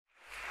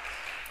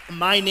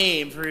My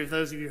name, for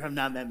those of you who have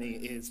not met me,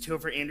 is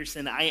Topher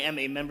Anderson. I am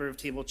a member of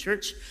Table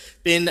Church,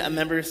 been a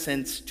member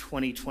since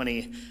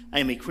 2020. I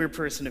am a queer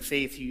person of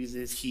faith who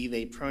uses he,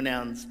 they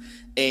pronouns,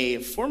 a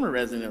former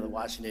resident of the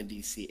Washington,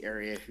 D.C.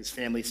 area whose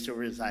family still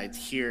resides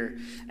here,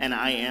 and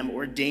I am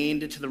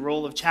ordained to the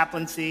role of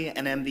chaplaincy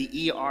and am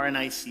the ER and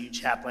ICU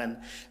chaplain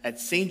at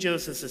St.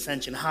 Joseph's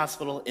Ascension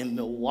Hospital in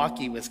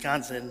Milwaukee,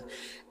 Wisconsin.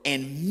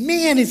 And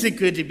man, is it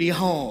good to be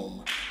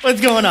home.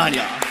 What's going on,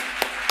 y'all?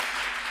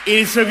 It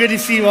is so good to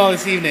see you all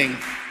this evening.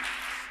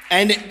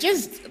 And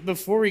just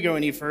before we go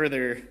any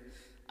further,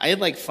 I had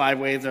like 5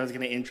 ways I was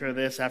going to intro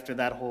this after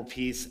that whole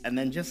piece, and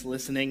then just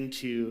listening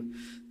to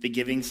the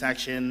giving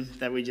section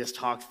that we just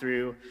talked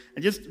through,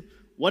 and just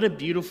what a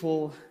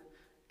beautiful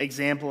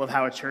example of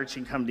how a church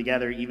can come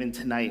together even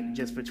tonight,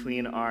 just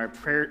between our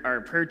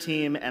prayer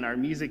team and our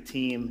music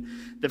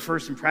team, the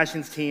First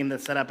Impressions team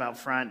that's set up out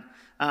front.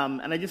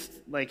 And I just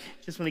want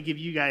to give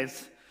you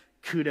guys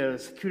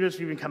kudos for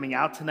even coming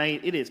out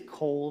tonight. It is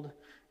cold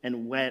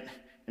and wet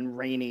and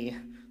rainy,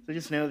 so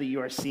just know that you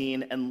are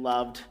seen and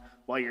loved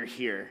while you're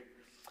here.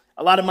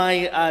 A lot of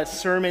my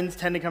sermons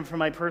tend to come from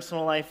my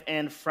personal life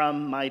and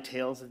from my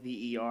tales of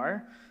the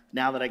ER,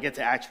 now that I get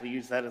to actually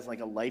use that as like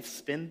a life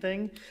spin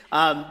thing.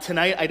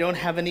 Tonight I don't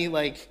have any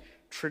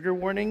trigger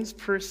warnings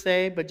per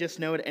se, but just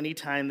know at any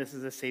time this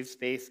is a safe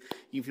space.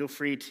 You feel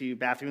free to,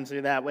 bathrooms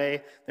are that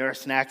way. There are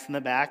snacks in the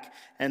back,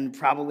 and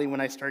probably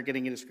when I start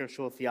getting into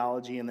scriptural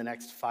theology in the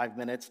next 5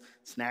 minutes,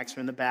 snacks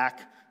are in the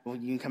back. Well,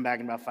 you can come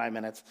back in about 5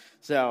 minutes.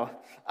 So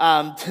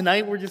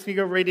tonight we're just going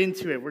to go right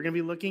into it. We're going to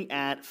be looking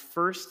at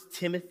 1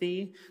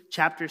 Timothy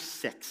chapter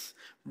 6,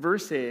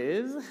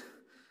 verses...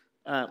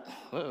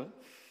 whoa,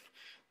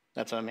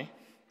 that's on me.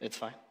 It's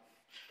fine.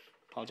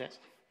 Apologize.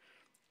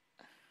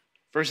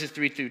 Verses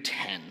 3 through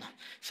 10.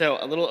 So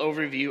a little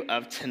overview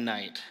of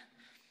tonight.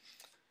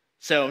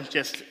 So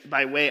just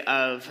by way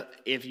of,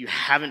 if you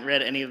haven't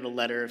read any of the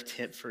letter of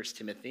 1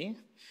 Timothy,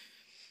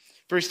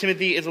 1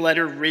 Timothy is a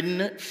letter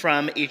written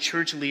from a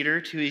church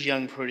leader to his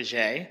young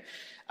protege,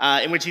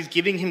 in which he's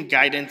giving him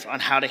guidance on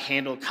how to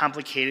handle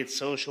complicated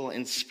social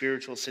and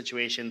spiritual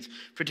situations,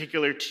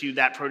 particular to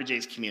that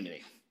protege's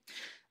community.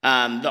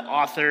 The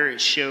author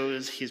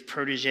shows his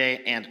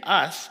protege and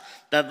us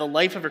that the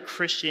life of a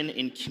Christian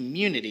in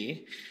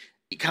community,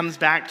 it comes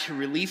back to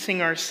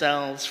releasing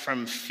ourselves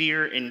from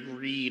fear and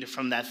greed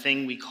from that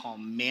thing we call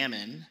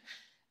mammon,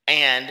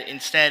 and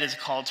instead is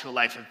called to a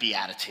life of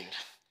beatitude.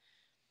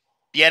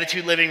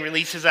 Beatitude living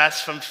releases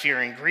us from fear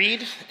and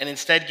greed, and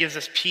instead gives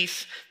us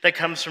peace that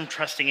comes from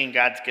trusting in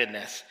God's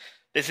goodness.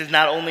 This is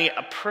not only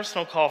a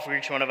personal call for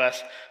each one of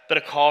us, but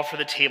a call for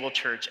the Table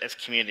Church as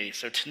community.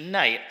 So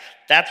tonight,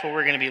 that's what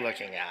we're going to be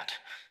looking at.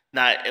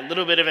 Now, a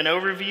little bit of an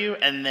overview,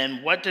 and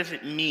then what does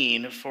it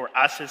mean for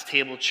us as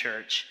Table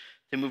Church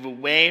to move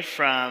away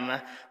from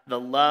the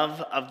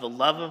love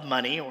of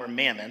money or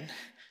mammon,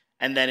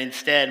 and then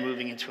instead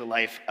moving into a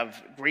life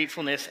of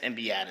gratefulness and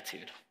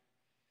beatitude.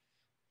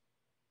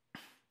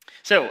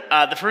 So,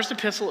 the first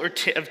epistle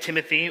of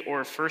Timothy,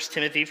 or 1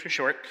 Timothy for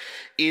short,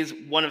 is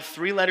one of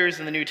 3 letters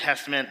in the New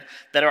Testament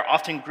that are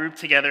often grouped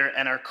together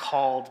and are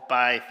called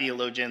by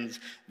theologians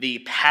the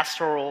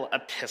pastoral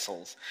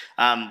epistles.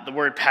 The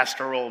word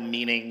pastoral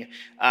meaning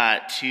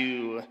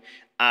to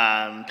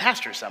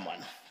pastor someone.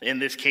 In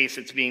this case,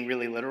 it's being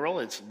really literal.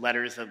 It's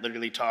letters that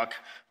literally talk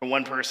from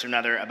one person or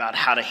another about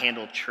how to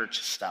handle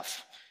church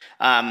stuff.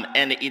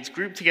 And it's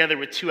grouped together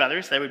with 2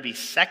 others. That would be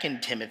 2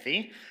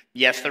 Timothy.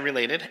 Yes, they're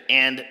related,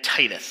 and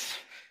Titus.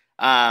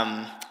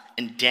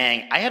 And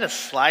dang, I had a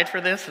slide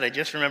for this that I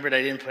just remembered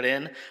I didn't put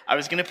in. I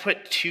was going to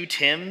put 2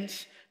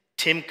 Tims,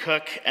 Tim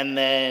Cook, and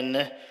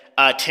then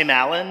Tim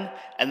Allen,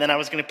 and then I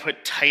was going to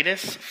put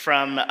Titus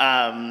from,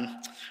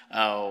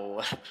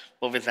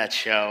 what was that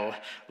show?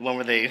 The one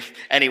where they,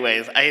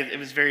 anyways, it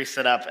was very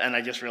set up, and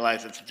I just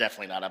realized it's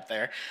definitely not up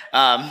there.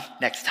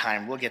 Next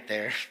time, we'll get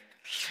there.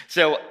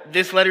 So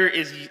this letter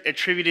is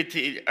attributed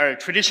to,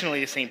 traditionally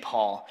to St.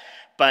 Paul,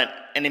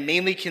 and it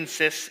mainly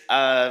consists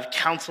of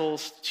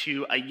counsels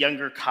to a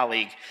younger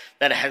colleague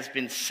that has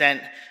been sent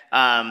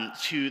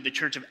to the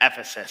church of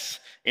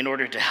Ephesus in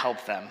order to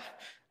help them.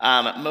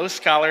 Most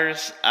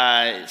scholars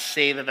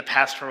say that the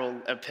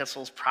pastoral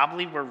epistles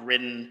probably were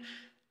written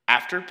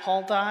after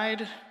Paul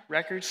died,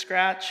 record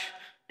scratch.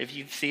 If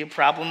you see a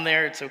problem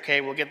there, it's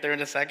okay, we'll get there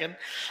in a second.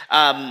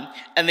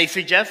 And they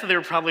suggest that they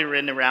were probably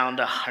written around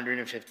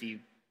 150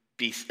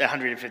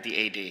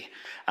 AD.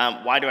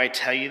 Why do I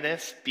tell you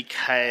this?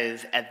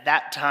 Because at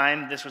that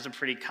time, this was a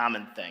pretty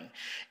common thing.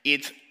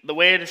 The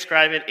way I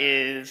describe it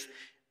is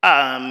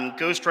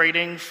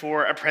ghostwriting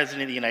for a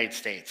president of the United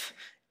States.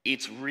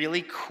 It's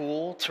really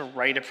cool to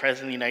write a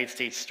president of the United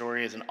States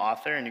story as an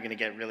author, and you're going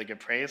to get really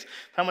good praise.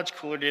 How much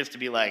cooler it is to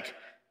be like,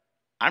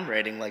 I'm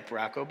writing like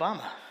Barack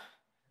Obama.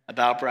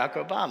 About Barack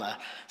Obama.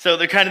 So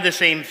they're kind of the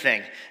same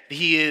thing.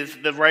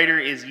 The writer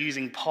is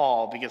using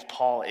Paul because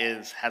Paul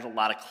has a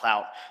lot of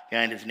clout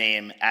behind his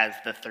name as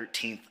the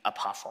 13th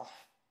apostle.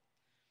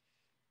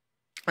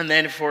 And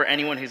then for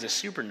anyone who's a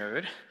super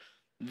nerd,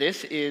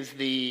 this is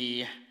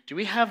the Do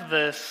we have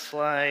the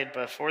slide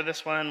before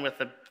this one with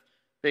the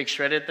big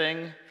shredded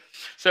thing?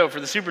 So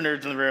for the super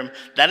nerds in the room,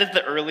 that is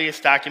the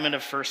earliest document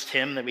of First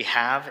Tim that we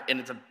have,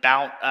 and it's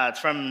about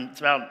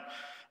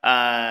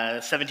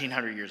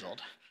 1,700 years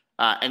old.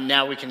 And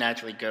now we can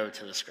actually go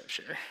to the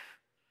scripture.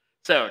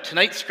 So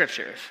tonight's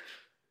scripture,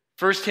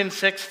 1 Tim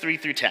 6, 3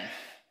 through 10,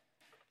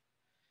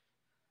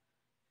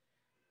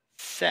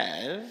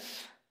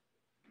 says,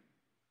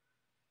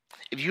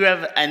 if you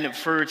have, and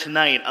for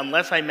tonight,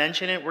 unless I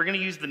mention it, we're going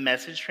to use the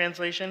Message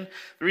translation.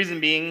 The reason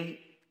being,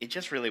 it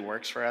just really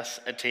works for us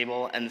at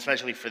table, and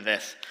especially for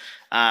this.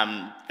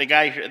 The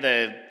guy,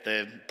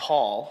 the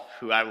Paul,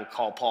 who I will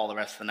call Paul the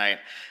rest of the night,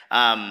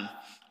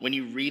 when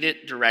you read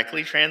it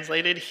directly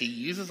translated, he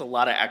uses a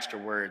lot of extra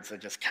words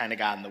that just kind of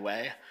got in the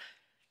way.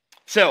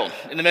 So,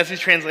 in the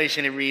Message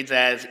translation, it reads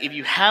as, if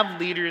you have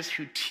leaders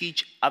who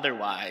teach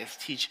otherwise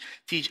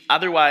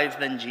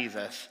than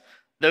Jesus,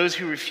 those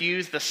who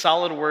refuse the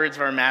solid words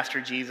of our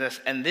Master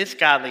Jesus and this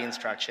godly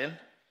instruction,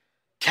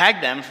 tag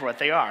them for what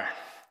they are.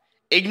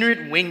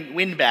 Ignorant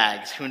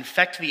windbags who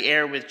infect the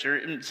air with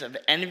germs of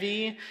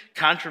envy,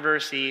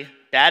 controversy,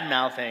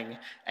 bad-mouthing,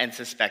 and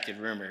suspected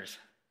rumors.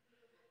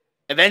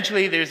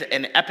 Eventually, there's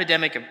an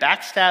epidemic of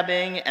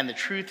backstabbing, and the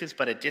truth is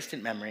but a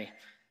distant memory.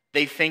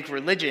 They think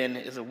religion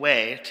is a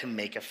way to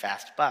make a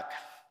fast buck.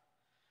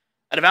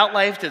 A devout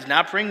life does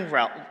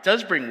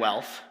bring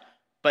wealth,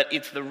 but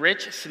it's the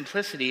rich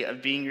simplicity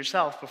of being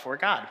yourself before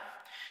God.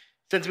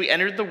 Since we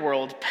entered the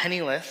world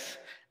penniless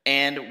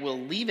and will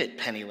leave it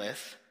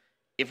penniless,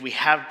 if we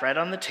have bread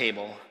on the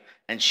table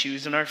and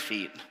shoes on our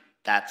feet,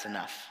 that's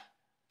enough.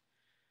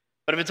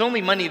 But if it's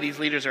only money these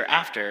leaders are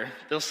after,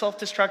 they'll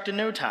self-destruct in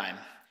no time.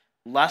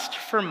 Lust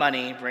for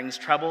money brings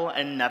trouble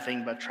and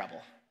nothing but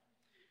trouble.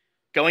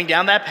 Going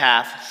down that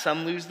path,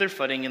 some lose their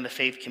footing in the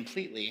faith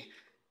completely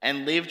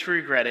and live to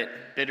regret it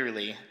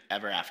bitterly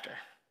ever after.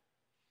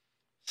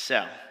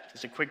 So,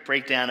 just a quick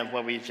breakdown of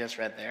what we've just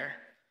read there.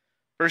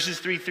 Verses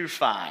 3 through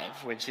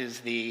 5, which is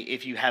the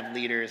if you have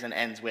leaders, and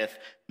ends with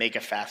make a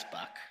fast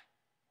buck.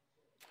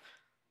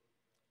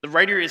 The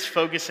writer is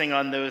focusing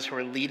on those who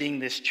are leading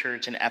this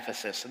church in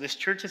Ephesus. So this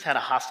church has had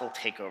a hostile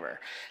takeover.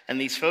 And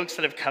these folks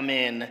that have come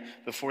in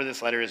before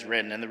this letter is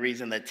written, and the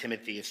reason that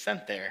Timothy is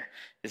sent there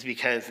is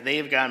because they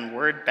have gotten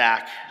word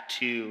back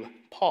to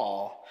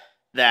Paul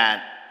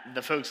that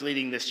the folks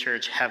leading this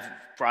church have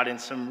brought in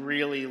some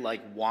really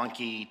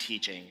wonky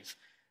teachings.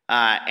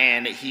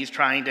 And he's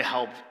trying to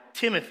help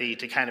Timothy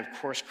to kind of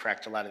course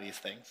correct a lot of these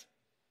things.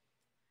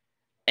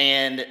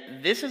 And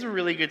this is a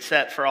really good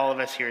set for all of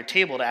us here at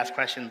table to ask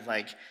questions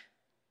like,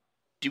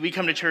 do we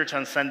come to church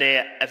on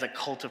Sunday as a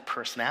cult of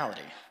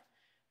personality?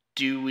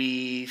 Do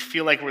we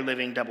feel like we're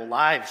living double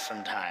lives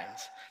sometimes?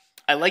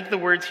 I like the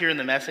words here in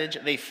the Message.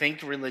 They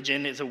think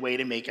religion is a way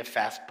to make a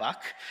fast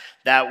buck.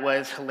 That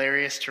was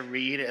hilarious to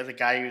read as a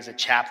guy who's a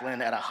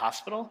chaplain at a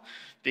hospital,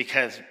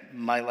 because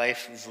my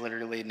life is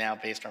literally now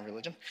based on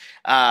religion.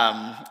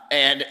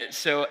 And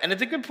it's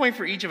a good point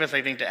for each of us,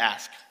 I think, to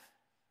ask.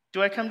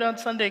 Do I come down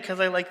Sunday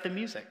because I like the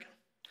music?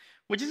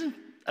 Which isn't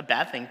a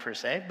bad thing per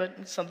se, but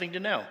it's something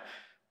to know.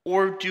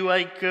 Or do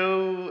I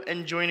go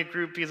and join a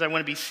group because I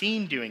want to be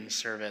seen doing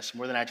service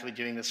more than actually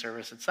doing the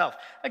service itself?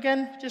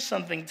 Again, just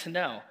something to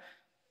know.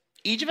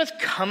 Each of us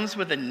comes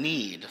with a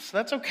need, so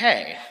that's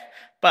okay.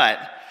 But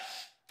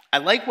I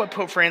like what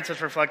Pope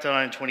Francis reflected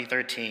on in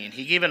 2013.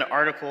 He gave an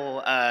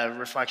article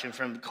reflection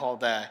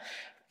called A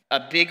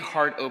Big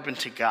Heart Open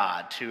to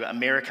God to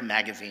America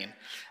Magazine.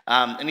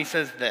 And he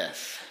says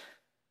this: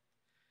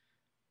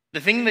 the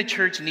thing the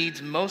church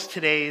needs most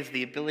today is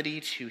the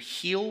ability to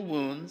heal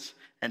wounds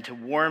and to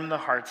warm the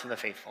hearts of the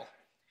faithful.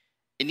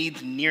 It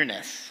needs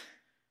nearness,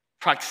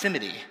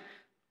 proximity.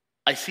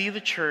 I see the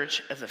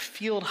church as a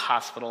field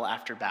hospital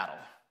after battle.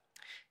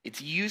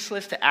 It's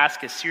useless to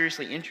ask a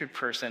seriously injured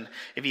person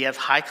if he has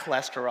high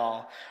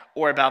cholesterol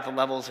or about the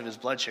levels of his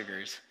blood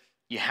sugars.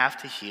 You have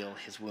to heal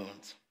his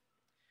wounds.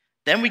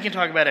 Then we can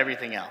talk about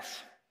everything else.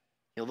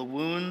 Heal the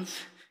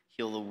wounds,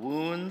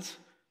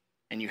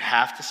 and you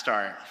have to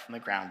start from the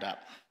ground up.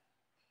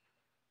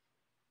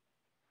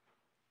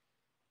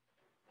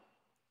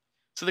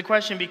 So the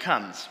question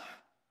becomes,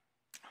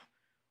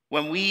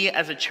 when we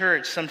as a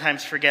church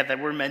sometimes forget that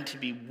we're meant to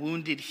be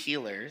wounded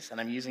healers, and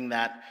I'm using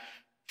that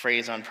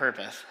phrase on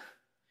purpose,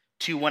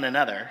 to one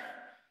another,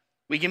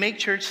 we can make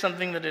church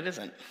something that it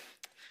isn't.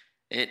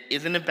 It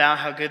isn't about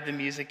how good the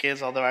music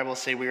is, although I will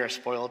say we are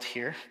spoiled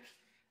here,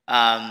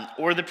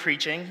 or the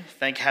preaching,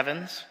 thank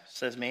heavens,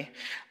 says me,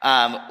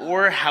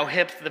 or how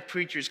hip the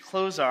preacher's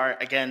clothes are,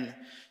 again,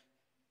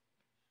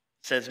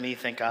 says me,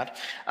 thank God.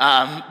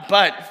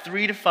 But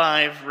 3 to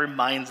 5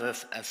 reminds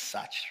us as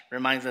such,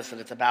 reminds us that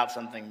it's about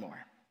something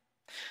more.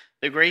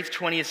 The great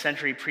 20th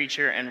century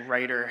preacher and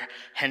writer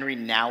Henry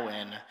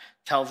Nouwen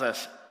tells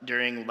us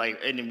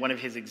in one of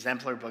his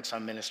exemplar books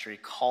on ministry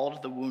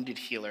called The Wounded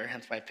Healer,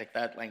 hence why I picked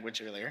that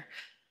language earlier,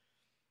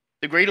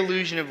 the great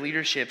illusion of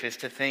leadership is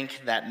to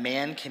think that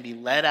man can be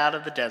led out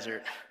of the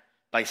desert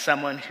by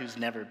someone who's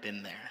never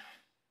been there.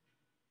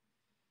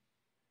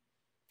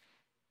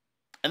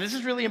 And this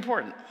is really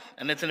important,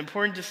 and it's an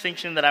important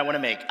distinction that I want to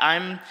make.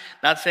 I'm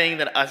not saying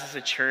that us as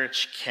a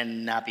church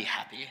cannot be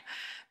happy,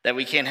 that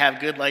we can't have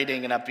good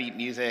lighting and upbeat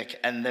music,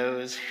 and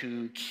those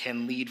who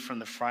can lead from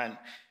the front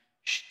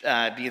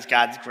because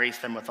God's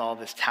graced them with all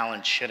this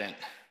talent shouldn't.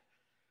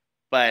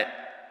 But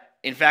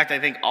in fact, I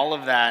think all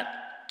of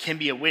that can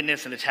be a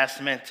witness and a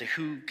testament to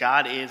who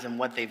God is and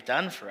what they've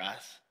done for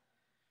us.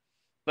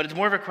 But it's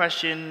more of a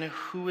question,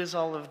 who is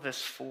all of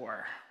this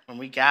for when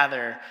we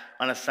gather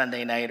on a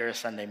Sunday night or a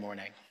Sunday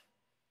morning?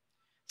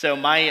 So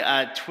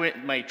my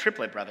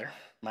triplet brother,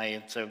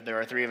 so there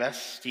are three of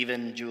us,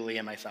 Stephen, Julie,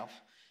 and myself.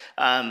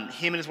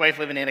 Him and his wife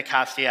live in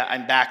Anacostia.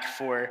 I'm back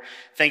for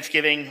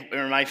Thanksgiving,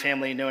 or my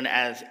family known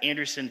as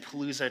Anderson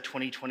Palooza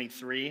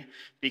 2023,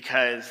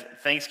 because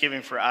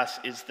Thanksgiving for us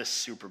is the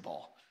Super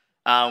Bowl.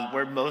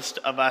 Where most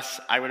of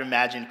us, I would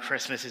imagine,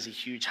 Christmas is a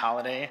huge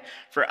holiday.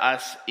 For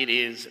us, it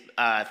is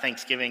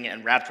Thanksgiving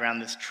and wrapped around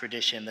this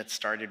tradition that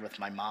started with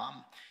my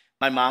mom.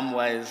 My mom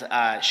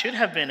should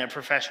have been a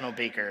professional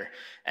baker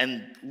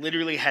and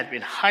literally had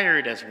been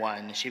hired as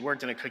one. She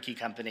worked in a cookie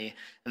company,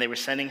 and they were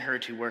sending her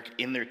to work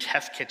in their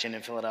test kitchen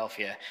in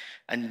Philadelphia.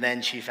 And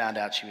then she found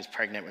out she was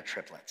pregnant with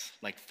triplets,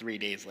 like 3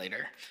 days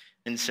later.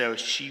 And so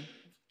she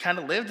kind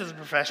of lived as a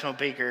professional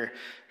baker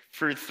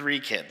for 3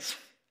 kids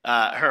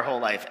her whole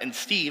life. And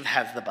Steve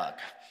has the bug.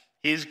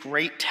 His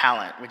great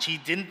talent, which he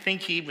didn't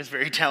think he was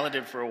very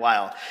talented for a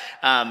while.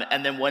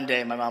 And then one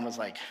day my mom was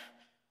like,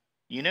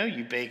 "You know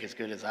you bake as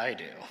good as I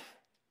do."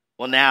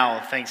 Well, now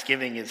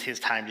Thanksgiving is his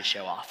time to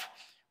show off.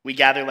 We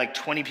gather like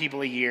 20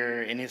 people a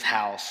year in his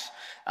house,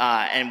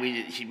 and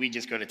we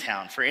just go to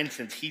town. For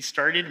instance, he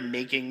started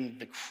making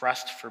the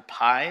crust for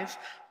pies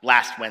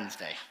last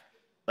Wednesday,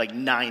 like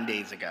 9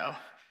 days ago.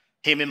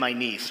 Him and my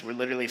niece were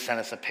literally sent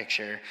us a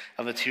picture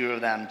of the two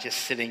of them just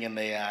sitting in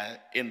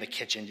the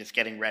kitchen, just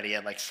getting ready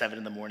at like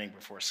 7 a.m.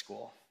 before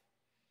school.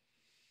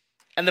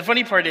 And the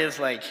funny part is,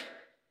 like,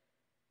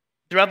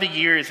 throughout the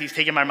years, he's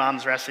taken my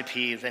mom's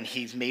recipes and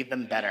he's made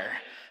them better.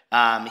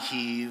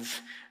 He's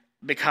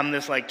become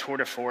this like tour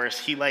de force.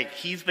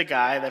 He's the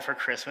guy that for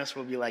Christmas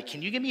will be like,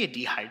 "Can you give me a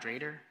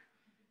dehydrator?"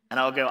 And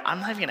I'll go,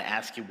 "I'm not even gonna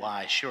ask you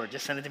why. Sure,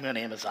 just send it to me on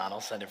Amazon.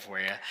 I'll send it for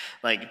you."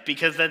 Like,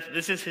 because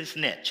this is his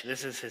niche.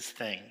 This is his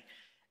thing.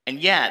 And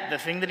yet, the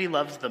thing that he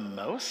loves the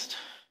most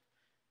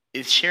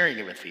is sharing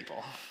it with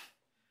people.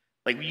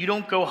 Like, you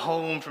don't go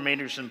home from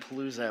Anderson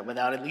Palooza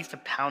without at least a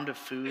pound of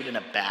food in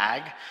a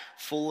bag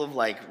full of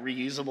like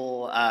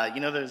reusable,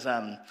 those,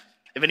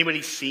 if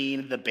anybody's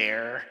seen The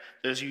Bear,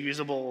 those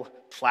reusable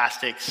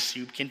plastic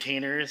soup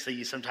containers that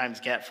you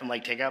sometimes get from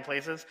like takeout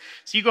places.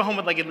 So you go home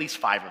with like at least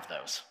 5 of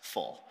those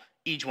full.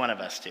 Each one of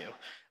us do.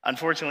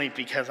 Unfortunately,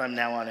 because I'm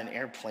now on an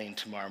airplane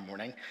tomorrow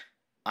morning,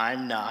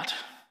 I'm not,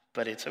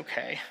 but it's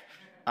okay.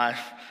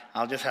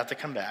 I'll just have to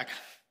come back.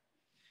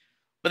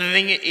 But the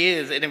thing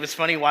is, and it was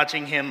funny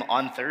watching him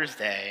on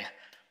Thursday,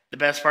 the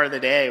best part of the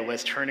day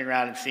was turning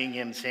around and seeing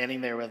him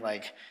standing there with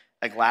like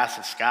a glass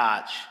of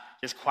scotch,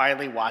 just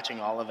quietly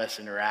watching all of us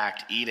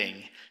interact, eating.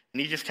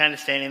 And he's just kind of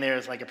standing there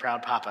as like a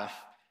proud papa,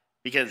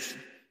 because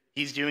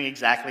he's doing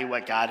exactly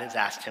what God has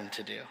asked him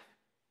to do.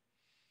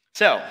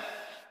 So,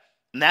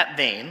 in that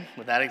vein,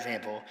 with that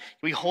example,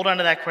 we hold on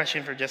to that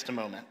question for just a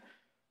moment.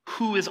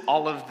 Who is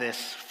all of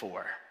this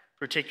for?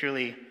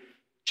 Particularly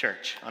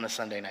church on a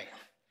Sunday night.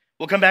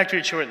 We'll come back to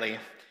it shortly.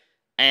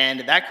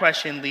 And that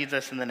question leads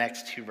us in the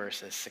next 2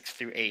 verses, 6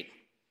 through 8.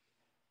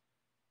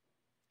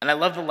 And I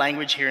love the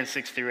language here in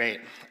 6 through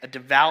 8. A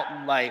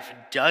devout life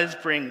does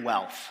bring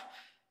wealth.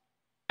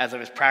 As I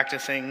was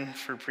practicing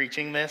for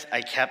preaching this,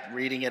 I kept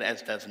reading it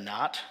as does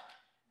not,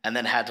 and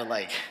then had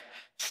to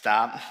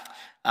stop.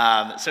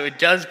 So it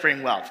does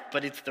bring wealth,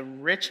 but it's the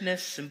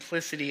richness,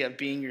 simplicity of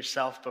being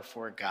yourself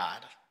before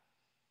God.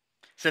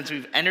 Since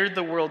we've entered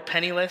the world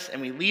penniless and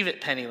we leave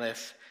it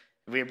penniless,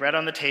 if we have bread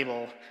on the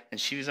table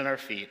and shoes on our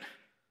feet,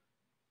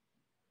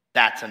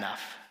 that's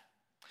enough.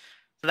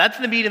 So that's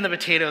the meat and the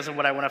potatoes of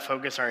what I want to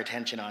focus our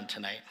attention on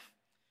tonight.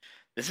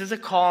 This is a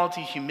call to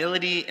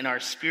humility in our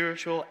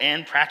spiritual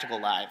and practical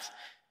lives.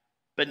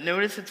 But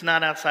notice it's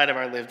not outside of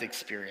our lived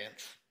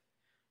experience.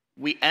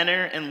 We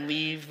enter and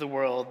leave the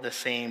world the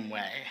same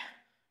way.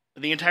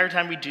 But the entire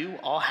time we do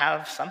all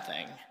have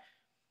something.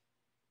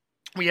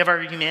 We have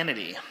our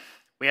humanity.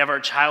 We have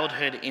our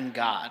childhood in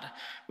God.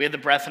 We have the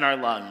breath in our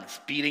lungs,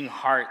 beating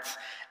hearts,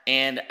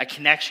 and a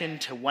connection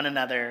to one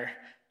another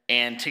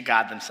and to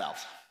God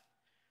themselves.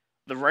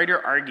 The writer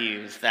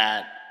argues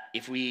that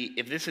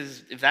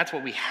if that's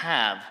what we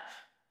have,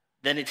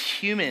 then it's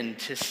human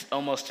to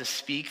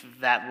speak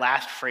that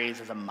last phrase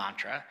as a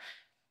mantra.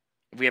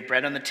 If we have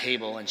bread on the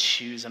table and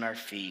shoes on our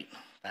feet,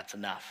 that's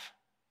enough.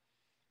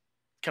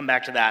 Come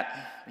back to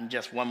that in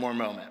just one more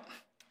moment.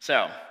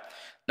 So,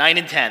 9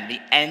 and 10,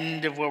 the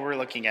end of what we're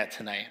looking at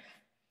tonight.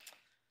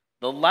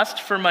 The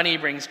lust for money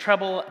brings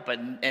trouble,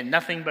 and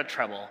nothing but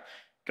trouble.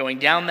 Going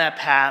down that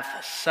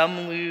path,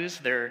 some lose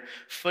their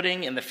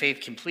footing in the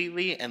faith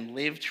completely and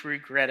live to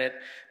regret it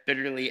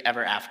bitterly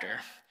ever after.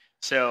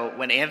 So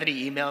when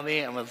Anthony emailed me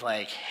and was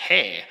like,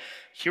 "Hey,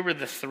 here were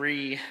the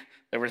 3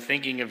 that we're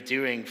thinking of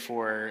doing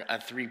for a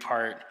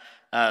 3-part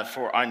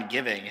for on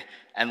giving,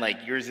 and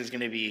like yours is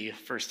going to be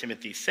 1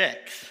 Timothy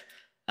 6,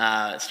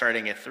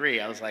 starting at 3.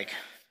 I was like,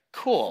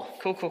 cool.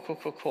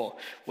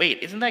 Wait,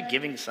 isn't that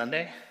Giving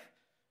Sunday?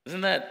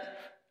 Isn't there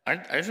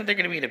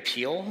going to be an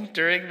appeal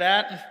during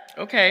that?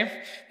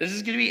 Okay, this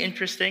is going to be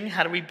interesting.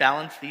 How do we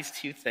balance these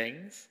two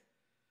things?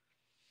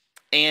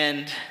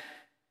 And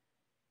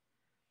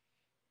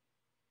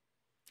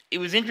it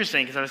was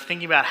interesting because I was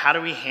thinking about how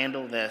do we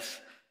handle this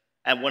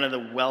at one of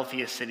the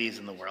wealthiest cities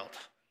in the world.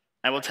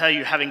 I will tell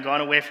you, having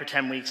gone away for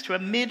 10 weeks to a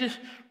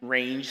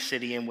mid-range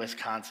city in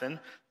Wisconsin,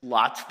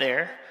 lots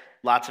there,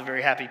 lots of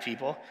very happy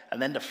people,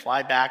 and then to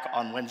fly back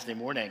on Wednesday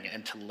morning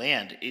and to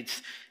land.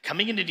 It's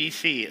coming into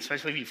DC,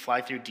 especially if you fly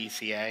through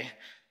DCA. I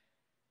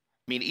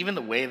mean, even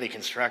the way they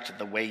construct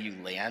the way you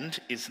land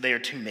is there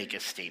to make a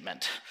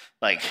statement.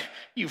 Like,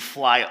 you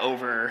fly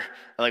over,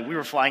 like we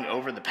were flying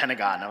over the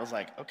Pentagon. I was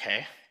like,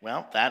 okay,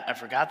 well, I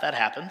forgot that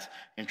happens.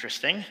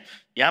 Interesting.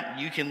 Yep,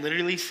 you can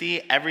literally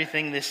see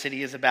everything this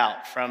city is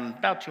about from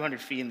about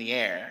 200 feet in the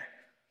air.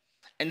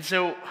 And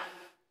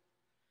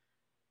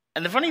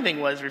the funny thing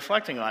was,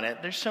 reflecting on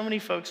it, there's so many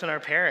folks in our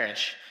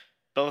parish,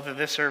 both at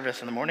this service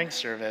and the morning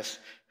service,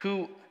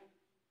 who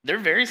they're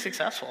very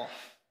successful.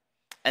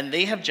 And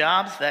they have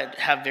jobs that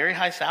have very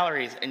high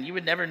salaries, and you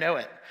would never know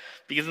it.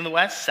 Because in the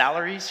West,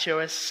 salaries show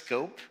us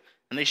scope,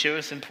 and they show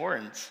us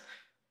importance.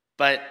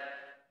 But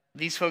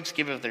these folks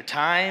give of their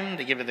time,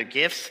 they give of their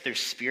gifts, their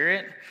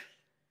spirit.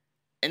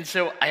 And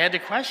so I had to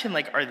question,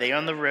 like, are they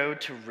on the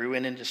road to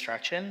ruin and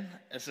destruction,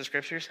 as the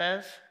scripture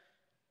says?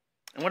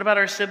 And what about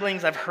our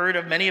siblings? I've heard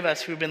of many of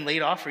us who've been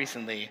laid off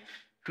recently,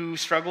 who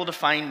struggle to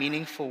find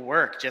meaningful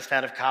work just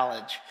out of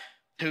college,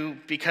 who,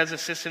 because of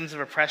systems of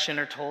oppression,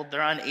 are told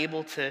they're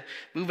unable to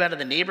move out of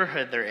the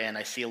neighborhood they're in.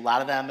 I see a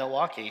lot of that in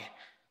Milwaukee.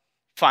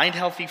 Find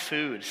healthy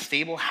food,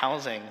 stable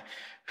housing,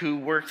 who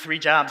work 3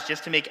 jobs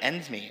just to make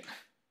ends meet.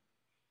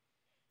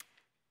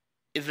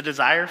 Is the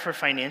desire for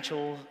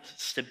financial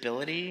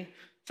stability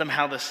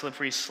somehow the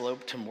slippery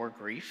slope to more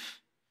grief?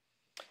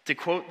 To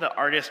quote the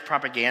artist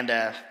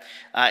Propaganda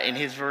in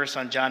his verse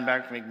on John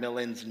Mark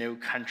McMillan's No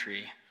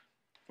Country,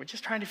 we're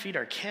just trying to feed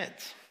our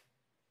kids.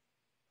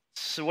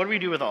 So what do we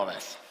do with all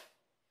this?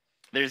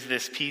 There's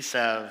this piece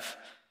of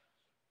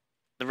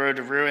the road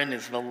to ruin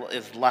is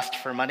lust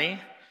for money,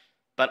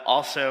 but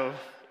also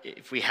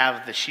if we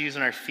have the shoes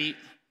on our feet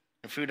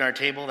and food on our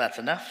table, that's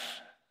enough.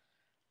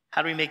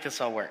 How do we make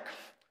this all work?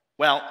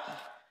 Well,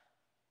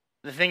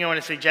 the thing I want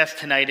to suggest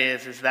tonight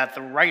is that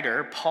the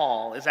writer,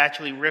 Paul, is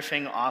actually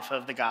riffing off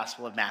of the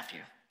Gospel of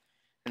Matthew.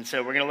 And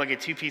so we're going to look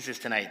at 2 pieces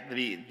tonight.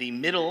 The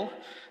middle,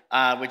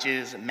 which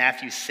is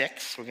Matthew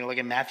 6. We're going to look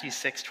at Matthew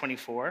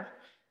 6:24.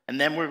 And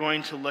then we're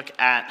going to look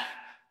at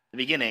the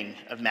beginning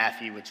of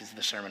Matthew, which is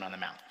the Sermon on the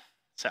Mount.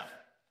 So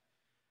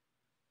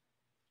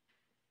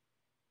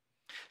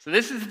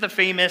this is the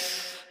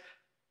famous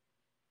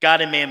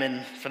God and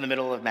Mammon from the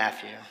middle of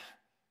Matthew.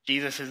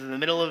 Jesus is in the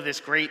middle of this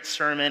great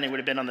sermon. It would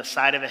have been on the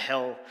side of a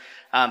hill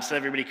so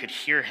everybody could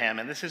hear him.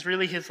 And this is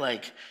really his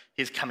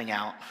coming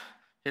out.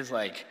 His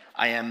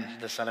I am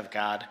the Son of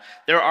God.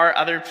 There are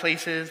other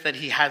places that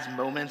he has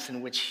moments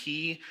in which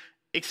he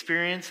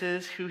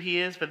experiences who he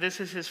is, but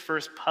this is his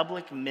first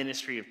public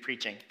ministry of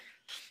preaching.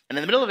 And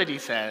in the middle of it, he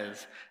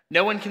says,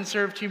 no one can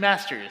serve 2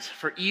 masters,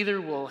 for they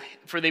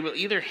will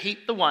either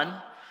hate the one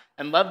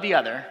and love the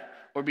other,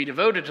 or be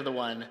devoted to the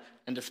one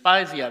and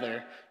despise the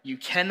other. You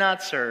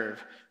cannot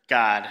serve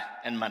God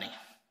and money.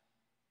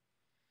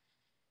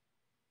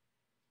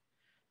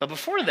 But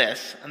before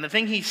this, and the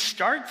thing he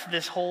starts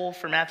this whole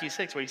for Matthew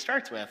 6, what he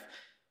starts with,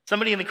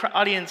 somebody in the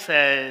audience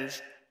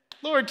says,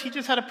 Lord, teach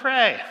us how to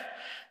pray.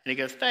 And he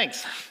goes,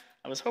 thanks.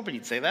 I was hoping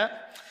you'd say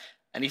that.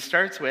 And he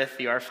starts with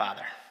the Our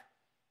Father.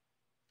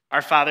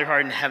 Our Father, who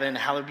art in heaven,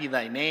 hallowed be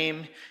thy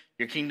name.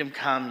 Your kingdom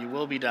come, your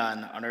will be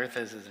done on earth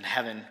as is in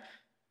heaven.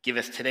 Give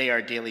us today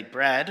our daily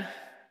bread,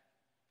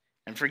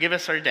 and forgive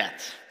us our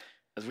debts,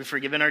 as we've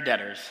forgiven our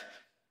debtors.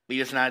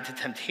 Lead us not into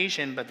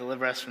temptation, but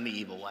deliver us from the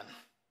evil one.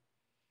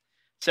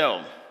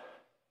 So,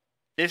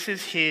 this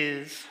is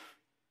his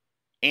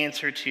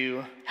answer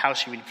to how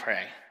should we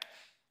pray.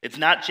 It's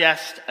not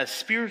just a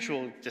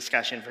spiritual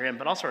discussion for him,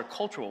 but also a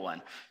cultural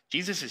one.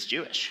 Jesus is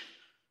Jewish,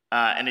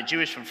 and a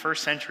Jewish from 1st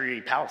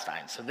century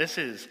Palestine. So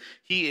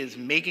he is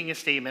making a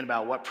statement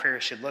about what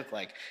prayer should look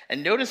like.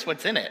 And notice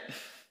what's in it.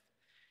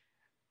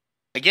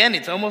 Again,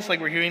 it's almost like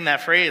we're hearing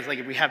that phrase, like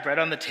if we have bread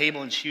on the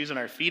table and shoes on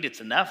our feet,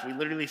 it's enough. We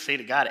literally say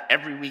to God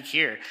every week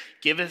here,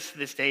 give us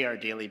this day our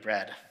daily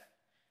bread.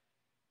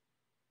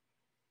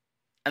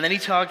 And then he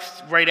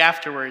talks right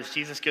afterwards,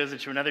 Jesus goes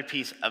into another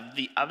piece of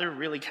the other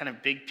really kind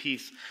of big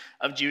piece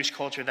of Jewish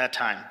culture at that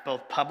time,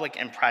 both public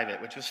and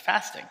private, which was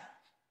fasting.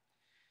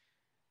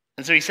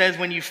 And so he says,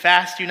 when you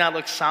fast, do not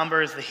look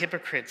somber as the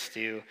hypocrites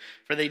do,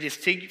 for they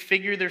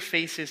disfigure their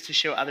faces to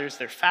show others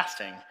they're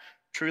fasting.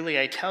 Truly,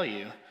 I tell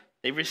you,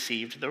 they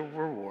received the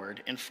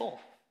reward in full.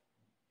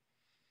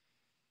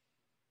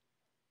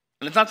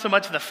 And it's not so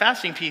much the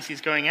fasting piece he's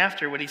going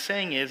after. What he's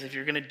saying is, if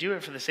you're going to do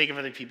it for the sake of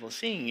other people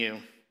seeing you,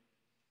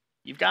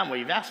 you've gotten what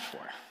you've asked for.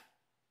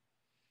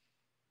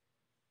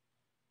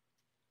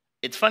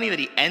 It's funny that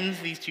he ends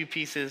these two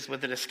pieces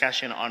with a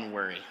discussion on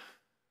worry.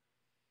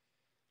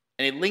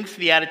 And it links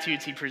the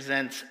attitudes he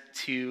presents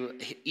to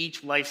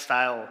each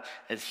lifestyle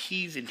as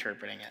he's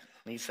interpreting it.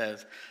 And he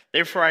says,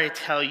 therefore I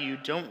tell you,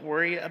 don't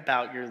worry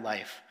about your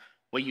life,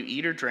 what you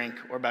eat or drink,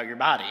 or about your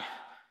body,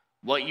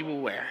 what you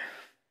will wear.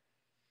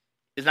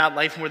 Is not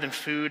life more than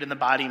food, and the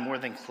body more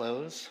than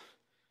clothes?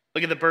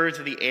 Look at the birds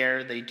of the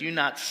air. They do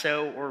not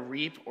sow or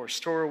reap or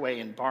store away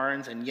in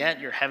barns, and yet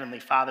your heavenly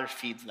Father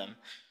feeds them.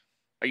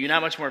 Are you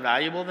not much more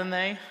valuable than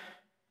they?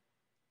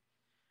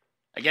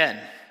 Again,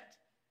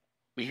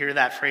 we hear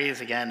that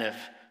phrase again of,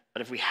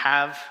 but if we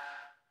have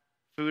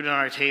food on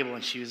our table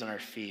and shoes on our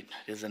feet,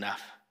 it is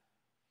enough.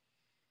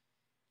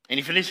 And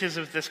he finishes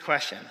with this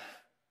question.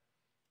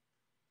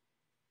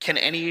 Can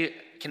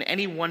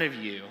any one of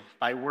you,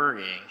 by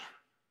worrying,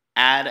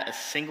 add a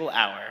single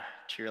hour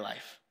to your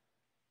life?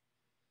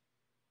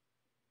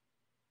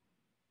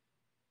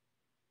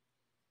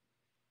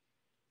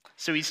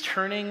 So he's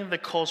turning the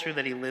culture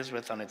that he lives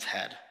with on its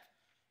head.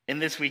 In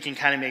this, we can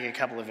kind of make a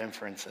couple of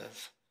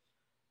inferences.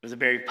 It was a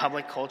very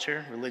public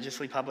culture,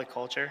 religiously public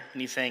culture,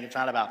 and he's saying it's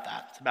not about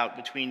that. It's about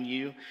between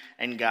you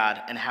and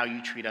God and how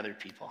you treat other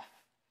people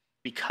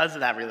because of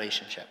that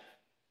relationship.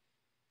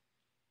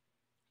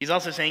 He's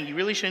also saying you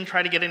really shouldn't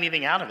try to get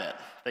anything out of it,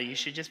 that you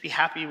should just be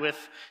happy with,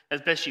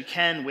 as best you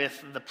can,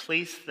 with the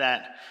place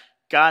that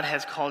God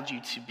has called you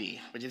to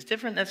be, which is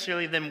different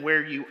necessarily than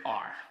where you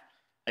are.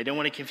 I don't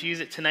want to confuse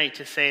it tonight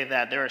to say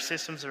that there are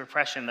systems of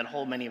oppression that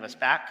hold many of us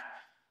back.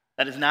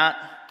 That is not,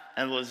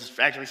 and was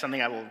actually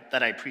something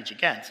that I preach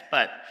against.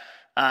 But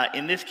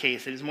in this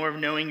case, it is more of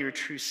knowing your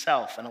true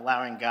self and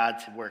allowing God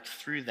to work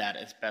through that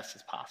as best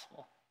as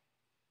possible.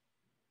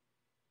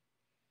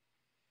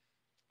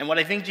 And what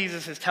I think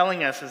Jesus is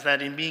telling us is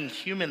that in being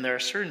human, there are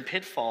certain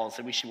pitfalls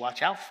that we should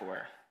watch out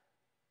for.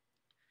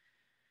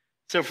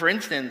 So, for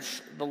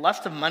instance, the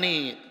lust of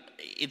money,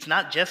 it's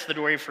not just the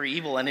doorway for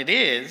evil, and it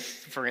is,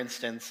 for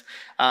instance,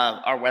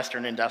 our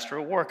Western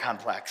industrial war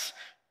complex,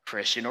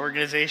 Christian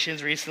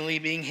organizations recently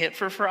being hit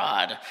for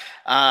fraud.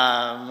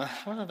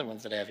 What other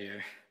ones did I have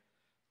here?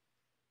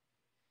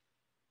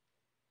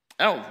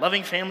 Oh,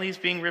 loving families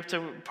being ripped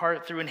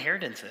apart through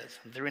inheritances,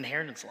 through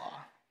inheritance law.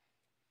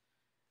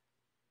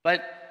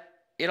 But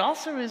it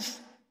also is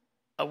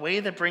a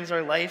way that brings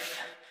our life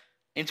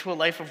into a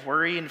life of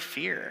worry and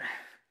fear.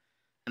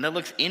 And that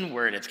looks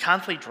inward. It's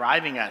constantly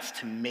driving us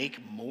to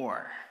make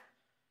more,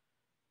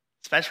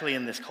 especially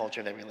in this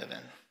culture that we live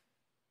in.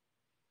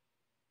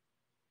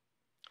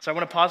 So I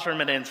want to pause for a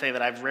minute and say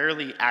that I've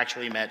rarely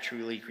actually met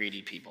truly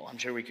greedy people. I'm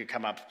sure we could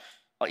come up,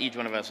 each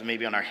one of us,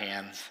 maybe on our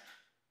hands.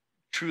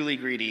 Truly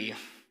greedy,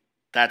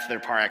 that's their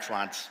par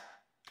excellence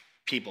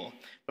people.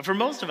 But for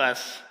most of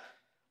us,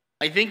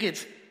 I think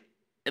it's,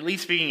 at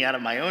least speaking out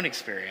of my own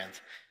experience,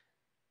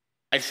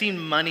 I've seen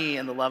money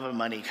and the love of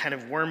money kind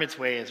of worm its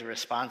way as a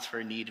response for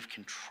a need of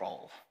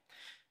control.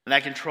 And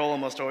that control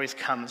almost always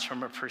comes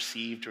from a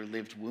perceived or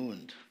lived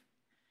wound.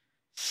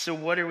 So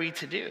what are we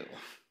to do?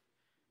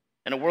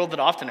 In a world that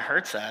often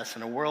hurts us,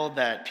 in a world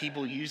that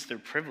people use their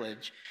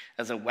privilege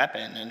as a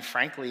weapon, and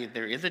frankly,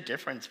 there is a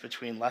difference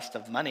between lust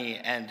of money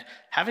and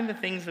having the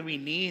things that we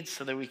need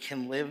so that we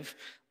can live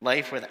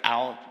life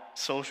without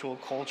social,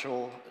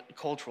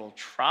 cultural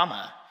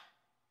trauma.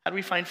 How do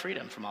we find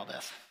freedom from all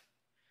this?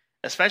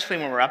 Especially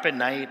when we're up at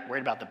night,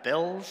 worried about the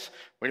bills,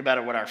 worried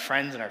about what our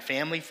friends and our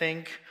family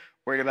think,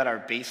 worried about our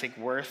basic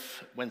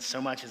worth when so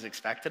much is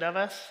expected of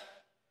us.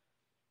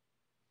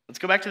 Let's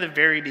go back to the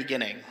very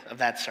beginning of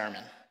that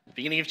sermon, the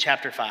beginning of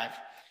chapter 5.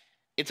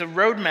 It's a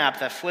roadmap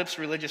that flips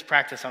religious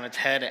practice on its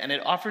head, and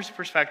it offers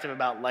perspective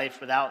about life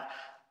without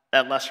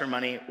that lust for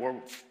money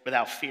or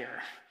without fear,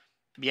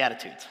 the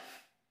Beatitudes.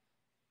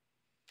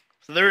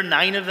 So there are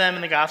 9 of them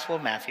in the Gospel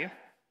of Matthew.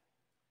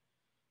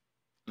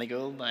 They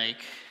go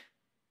like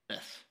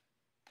this.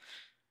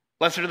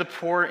 Blessed are the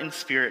poor in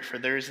spirit, for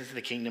theirs is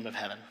the kingdom of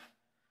heaven.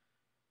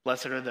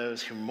 Blessed are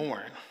those who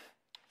mourn,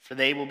 for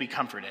they will be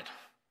comforted.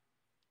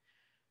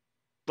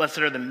 Blessed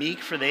are the meek,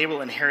 for they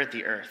will inherit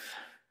the earth.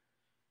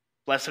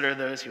 Blessed are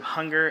those who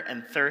hunger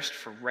and thirst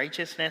for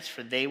righteousness,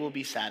 for they will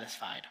be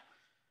satisfied.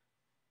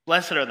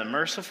 Blessed are the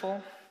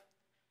merciful,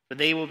 for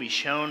they will be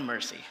shown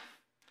mercy.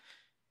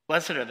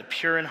 Blessed are the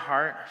pure in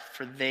heart,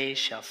 for they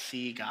shall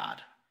see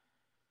God.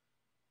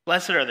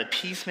 Blessed are the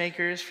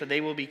peacemakers, for they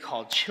will be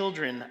called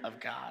children of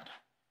God.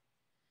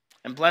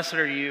 And blessed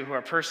are you who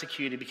are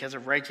persecuted because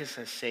of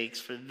righteousness' sakes,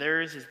 for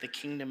theirs is the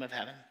kingdom of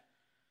heaven.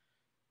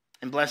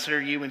 And blessed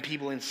are you when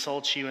people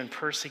insult you and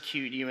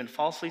persecute you and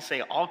falsely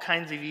say all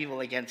kinds of evil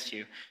against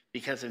you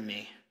because of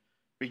me.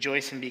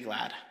 Rejoice and be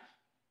glad,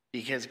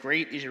 because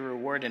great is your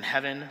reward in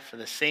heaven, for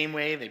the same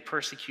way they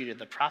persecuted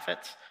the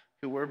prophets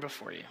who were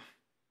before you.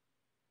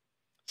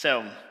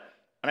 So, when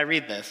I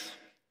read this,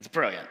 it's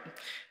brilliant.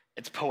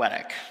 It's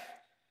poetic.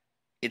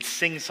 It's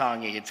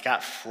sing-songy. It's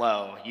got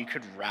flow. You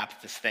could rap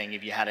this thing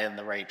if you had it in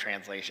the right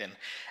translation.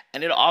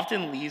 And it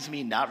often leaves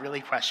me not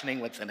really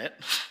questioning what's in it.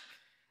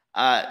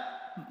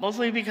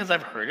 mostly because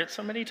I've heard it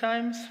so many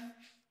times.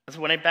 So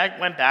when I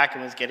went back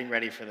and was getting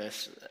ready for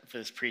this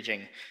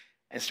preaching,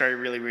 and started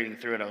really reading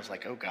through it, I was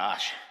like, oh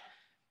gosh.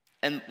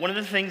 And one of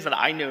the things that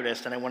I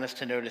noticed, and I want us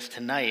to notice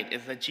tonight,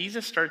 is that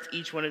Jesus starts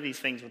each one of these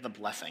things with a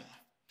blessing.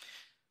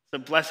 So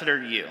blessed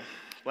are you.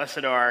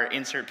 Blessed are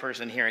insert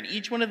person here. And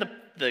each one of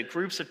the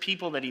groups of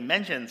people that he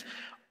mentions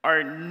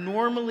are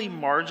normally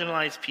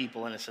marginalized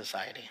people in a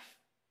society.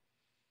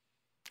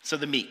 So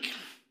the meek,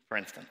 for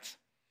instance.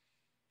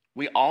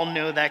 We all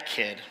know that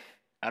kid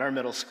at our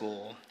middle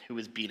school who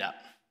was beat up,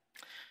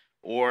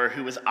 or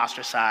who was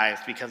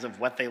ostracized because of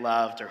what they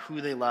loved, or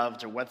who they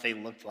loved, or what they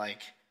looked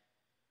like.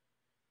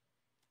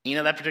 You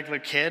know that particular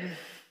kid?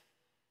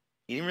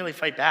 He didn't really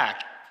fight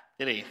back,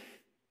 did he?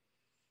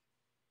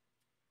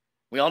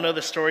 We all know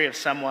the story of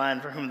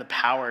someone for whom the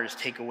powers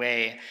take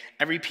away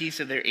every piece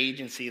of their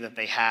agency that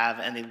they have,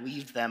 and they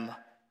leave them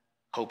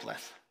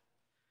hopeless.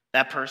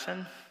 That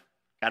person,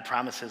 God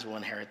promises, will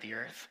inherit the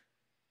earth.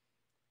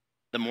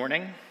 The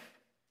mourning.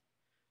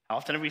 How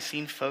often have we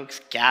seen folks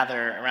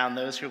gather around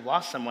those who have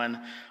lost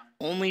someone,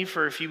 only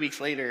for a few weeks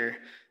later,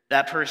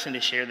 that person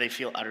to share they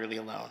feel utterly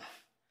alone?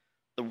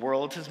 The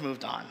world has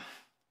moved on.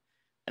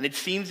 And it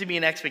seems to be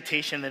an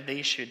expectation that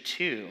they should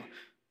too,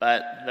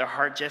 but their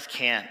heart just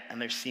can't,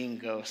 and they're seeing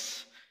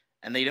ghosts.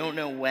 And they don't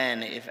know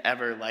when, if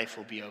ever, life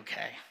will be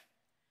okay.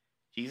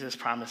 Jesus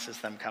promises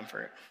them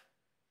comfort.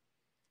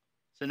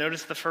 So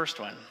notice the first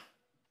one,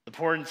 the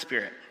poor in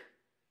spirit.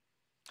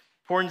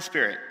 Poor in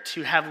spirit,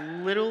 to have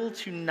little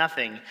to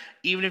nothing,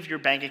 even if your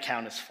bank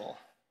account is full.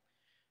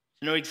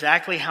 To know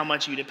exactly how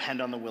much you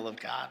depend on the will of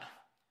God.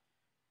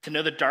 To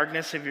know the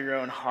darkness of your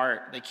own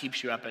heart that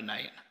keeps you up at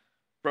night.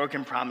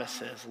 Broken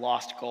promises,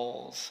 lost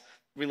goals,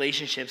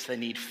 relationships that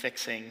need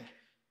fixing.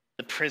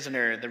 The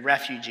prisoner, the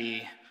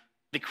refugee,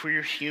 the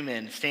queer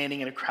human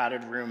standing in a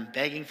crowded room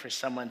begging for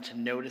someone to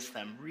notice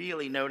them,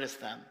 really notice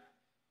them.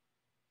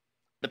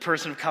 The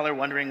person of color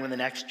wondering when the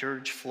next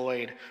George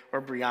Floyd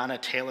or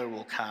Breonna Taylor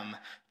will come.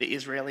 The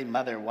Israeli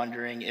mother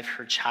wondering if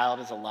her child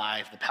is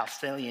alive. The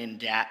Palestinian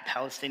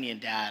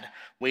dad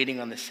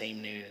waiting on the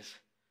same news.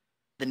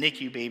 The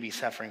NICU baby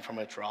suffering from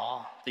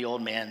withdrawal. The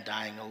old man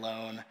dying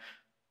alone.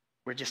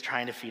 We're just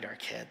trying to feed our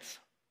kids.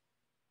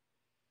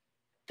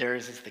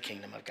 Theirs is the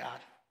kingdom of God.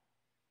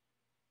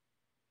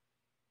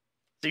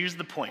 So here's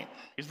the point.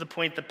 Here's the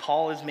point that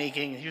Paul is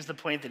making. Here's the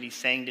point that he's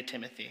saying to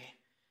Timothy.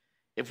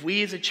 If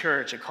we as a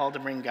church are called to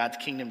bring God's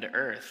kingdom to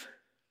earth,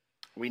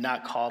 are we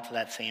not called to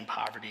that same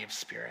poverty of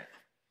spirit?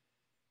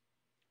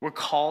 We're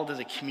called as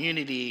a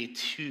community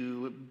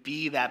to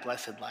be that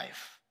blessed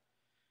life.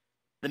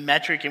 The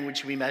metric in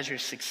which we measure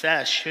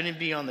success shouldn't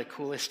be on the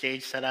coolest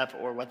stage setup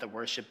or what the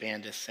worship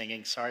band is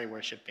singing. Sorry,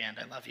 worship band,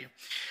 I love you.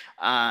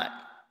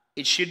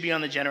 It should be on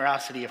the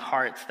generosity of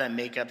hearts that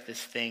make up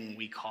this thing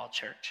we call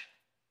church.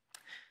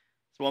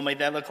 So what might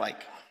that look like?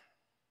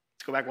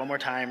 Let's go back one more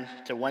time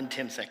to 1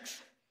 Tim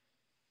 6.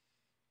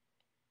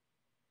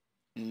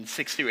 In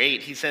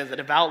 6-8, he says, "A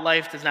devout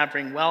life does not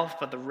bring wealth,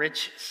 but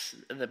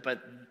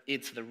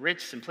it's the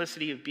rich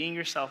simplicity of being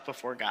yourself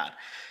before God.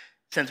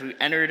 Since we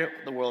entered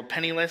the world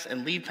penniless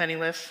and leave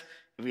penniless,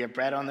 if we have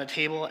bread on the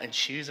table and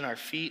shoes on our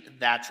feet,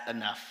 that's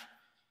enough."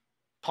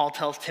 Paul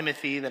tells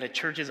Timothy that if a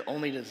church's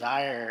only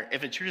desire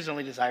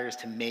is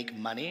to make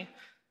money,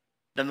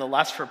 then the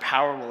lust for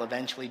power will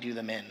eventually do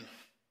them in.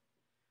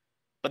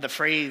 But the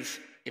phrase,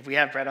 if we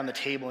have bread on the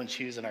table and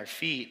shoes on our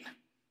feet,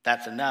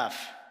 that's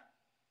enough.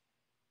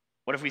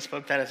 What if we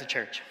spoke that as a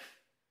church?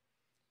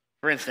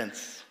 For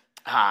instance,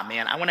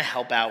 I want to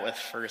help out with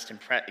first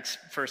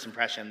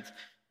impressions,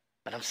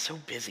 but I'm so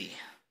busy.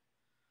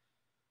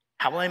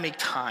 How will I make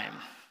time?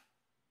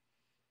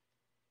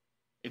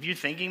 If you're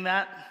thinking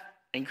that,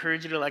 I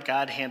encourage you to let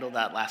God handle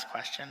that last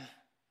question.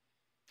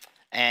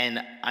 And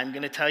I'm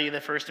going to tell you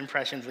that First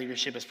Impressions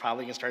leadership is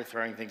probably going to start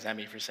throwing things at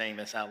me for saying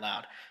this out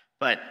loud.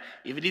 But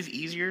if it is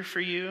easier for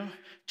you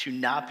to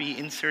not be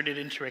inserted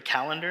into a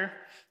calendar,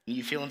 and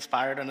you feel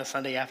inspired on a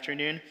Sunday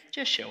afternoon,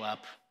 just show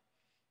up.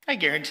 I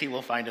guarantee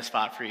we'll find a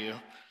spot for you,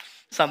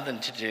 something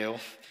to do.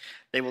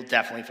 They will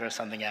definitely throw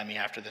something at me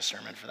after the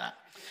sermon for that.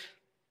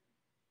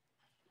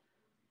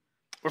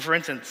 Or for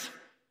instance,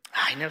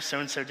 I know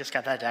so-and-so just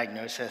got that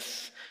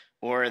diagnosis,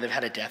 or they've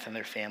had a death in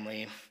their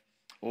family,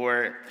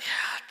 or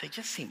they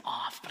just seem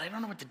off, but I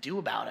don't know what to do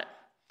about it.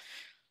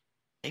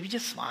 Maybe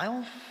just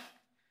smile,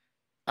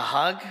 a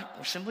hug,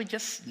 or simply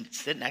just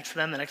sit next to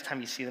them the next time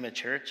you see them at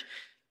church.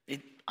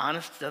 It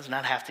honestly does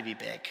not have to be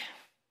big.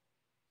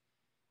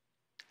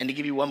 And to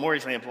give you one more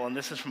example, and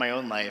this is from my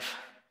own life,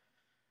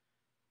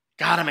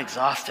 God, I'm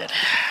exhausted.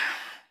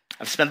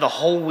 I've spent the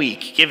whole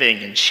week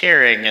giving and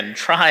sharing and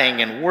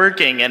trying and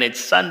working, and it's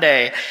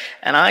Sunday,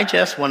 and I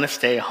just want to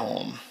stay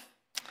home.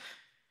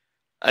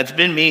 It's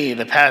been me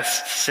the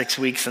past 6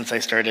 weeks since I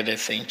started at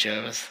St.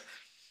 Joe's.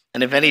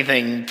 And if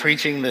anything,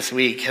 preaching this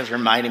week has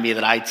reminded me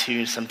that I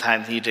too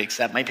sometimes need to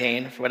accept my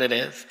pain for what it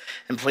is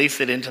and place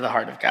it into the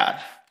heart of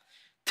God,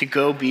 to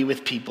go be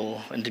with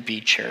people and to be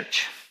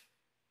church.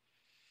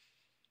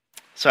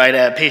 So I had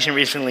a patient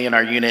recently in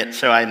our unit.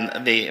 So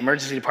I'm the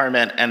emergency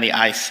department and the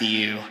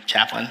ICU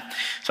chaplain.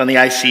 So in the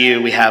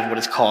ICU, we have what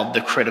is called the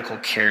critical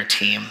care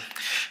team.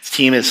 This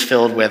team is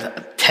filled with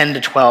 10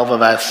 to 12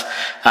 of us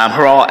who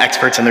are all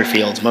experts in their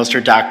fields. Most are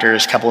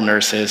doctors, a couple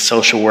nurses,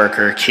 social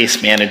worker,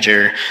 case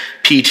manager,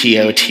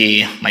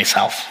 PTOT,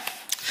 myself.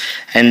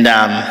 And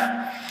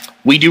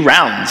we do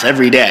rounds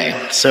every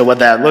day. So what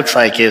that looks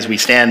like is we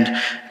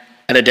stand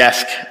at a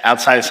desk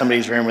outside of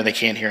somebody's room where they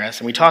can't hear us,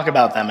 and we talk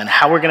about them and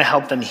how we're going to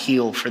help them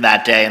heal for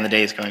that day and the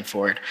days going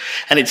forward.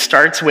 And it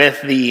starts with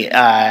the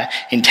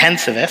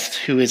intensivist,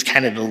 who is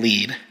kind of the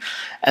lead,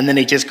 and then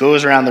it just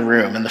goes around the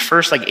room, and the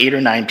first 8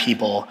 or 9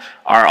 people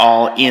are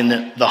all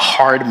in the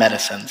hard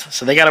medicines.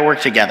 So they got to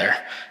work together,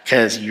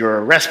 because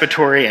your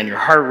respiratory and your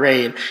heart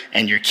rate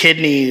and your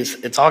kidneys,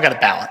 it's all got to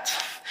balance.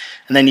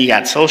 And then you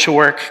got social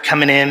work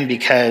coming in,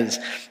 because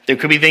there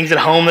could be things at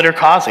home that are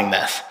causing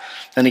this.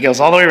 Then he goes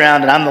all the way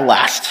around, and I'm the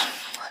last.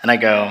 And I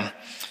go,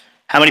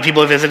 how many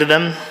people have visited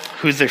them?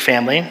 Who's their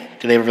family?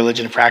 Do they have a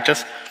religion of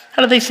practice?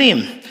 How do they seem?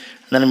 And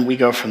then we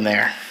go from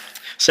there.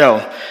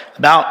 So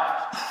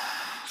about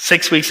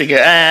 5 weeks ago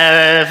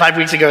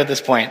at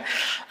this point,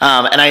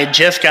 and I had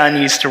just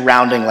gotten used to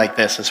rounding like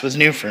this. This was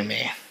new for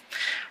me.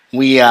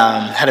 We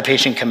had a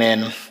patient come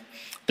in.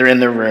 They're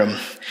in their room.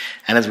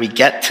 And as we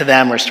get to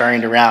them, we're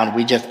starting to round.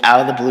 We just, out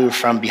of the blue,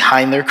 from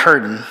behind their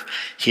curtain,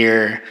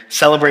 hear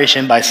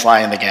Celebration by Sly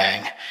and the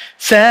Gang.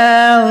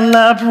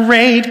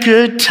 Celebrate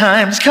good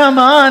times, come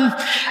on.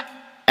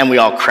 And we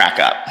all crack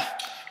up.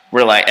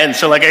 We're like, and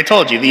so like I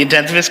told you, the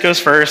intensivist goes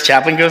first,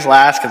 chaplain goes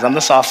last, because I'm the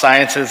soft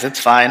sciences, it's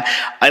fine.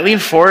 I lean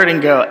forward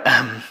and go,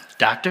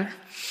 doctor?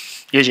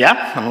 He goes,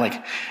 yeah. I'm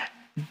like,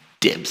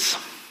 dibs.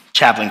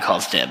 Chaplain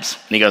calls dibs.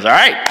 And he goes, all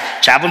right,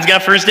 chaplain's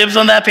got first dibs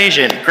on that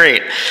patient.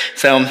 Great.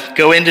 So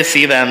go in to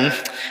see them,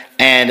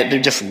 and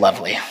they're just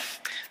lovely.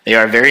 They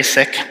are very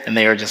sick, and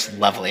they are just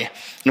lovely.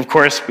 And of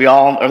course, we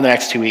all, over the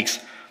next 2 weeks,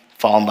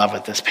 fall in love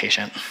with this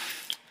patient.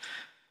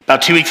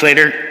 About 2 weeks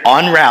later,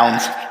 on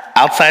rounds,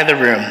 outside the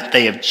room,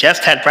 they have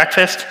just had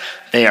breakfast.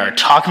 They are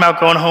talking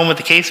about going home with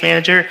the case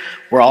manager.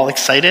 We're all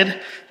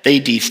excited. They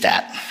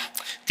destat.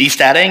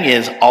 Destatting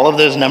is all of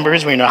those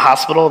numbers when you're in a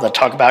hospital that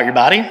talk about your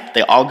body.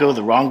 They all go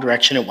the wrong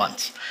direction at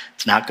once.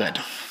 It's not good.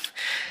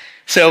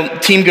 So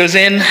team goes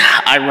in.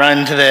 I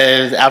run to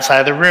the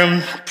outside of the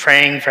room,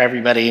 praying for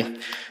everybody.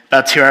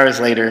 About 2 hours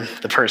later,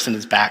 the person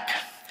is back.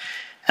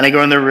 And I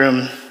go in their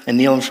room and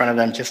kneel in front of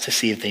them just to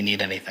see if they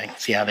need anything,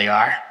 see how they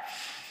are.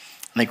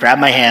 And they grab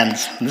my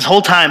hands. And this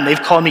whole time, they've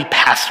called me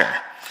pastor.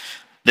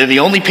 They're the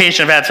only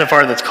patient I've had so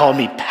far that's called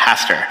me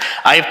pastor.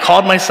 I have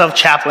called myself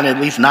chaplain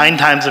at least 9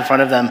 times in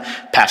front of them,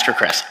 Pastor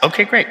Chris.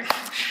 Okay, great.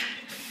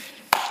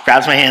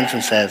 Grabs my hands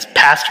and says,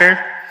 Pastor,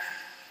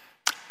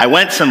 I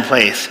went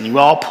someplace and you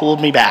all pulled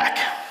me back.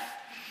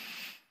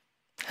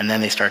 And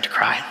then they start to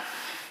cry.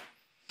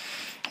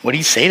 What do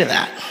you say to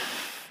that?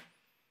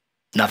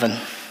 Nothing.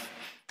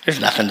 There's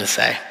nothing to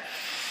say.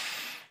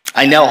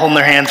 I knelt holding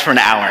their hands for an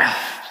hour,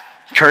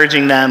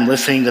 encouraging them,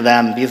 listening to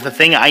them, because the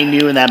thing I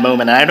knew in that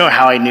moment, and I don't know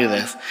how I knew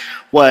this,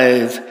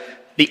 was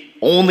the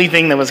only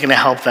thing that was going to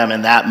help them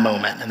in that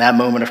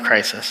moment of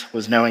crisis,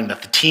 was knowing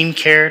that the team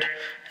cared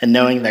and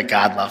knowing that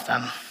God loved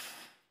them.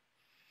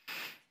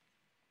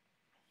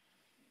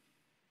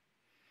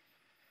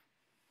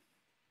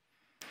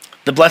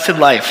 The blessed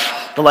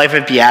life, the life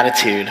of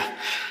beatitude,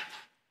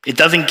 it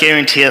doesn't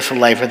guarantee us a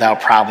life without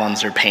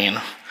problems or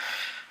pain.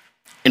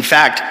 In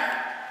fact,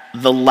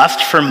 the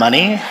lust for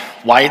money,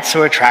 why it's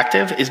so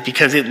attractive, is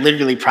because it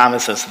literally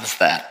promises us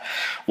that.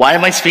 Why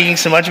am I speaking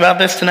so much about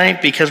this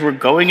tonight? Because we're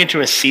going into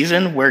a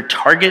season where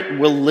Target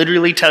will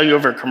literally tell you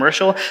over a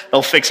commercial,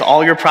 they'll fix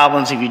all your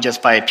problems if you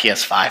just buy a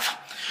PS5.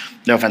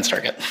 No offense,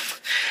 Target.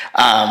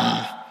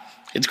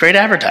 It's great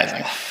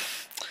advertising.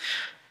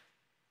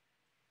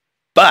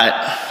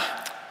 But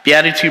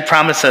Beatitude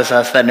promises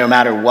us that no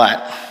matter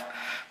what,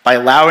 by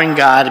allowing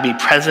God to be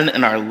present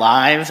in our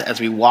lives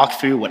as we walk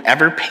through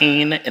whatever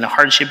pain and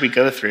hardship we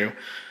go through,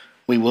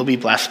 we will be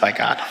blessed by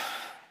God.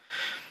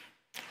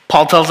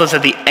 Paul tells us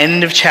at the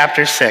end of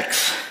chapter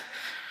 6,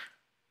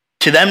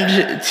 tell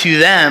them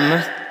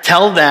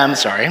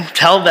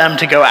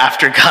to go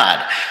after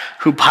God,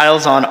 who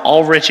piles on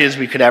all riches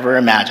we could ever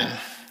imagine,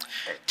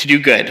 to do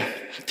good,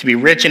 to be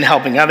rich in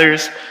helping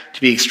others, to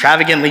be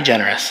extravagantly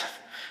generous.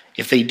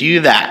 If they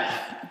do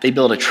that, they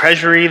build a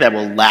treasury that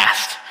will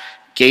last,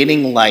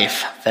 gaining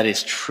life that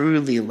is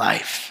truly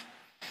life.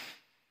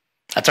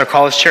 That's our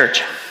call as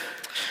church.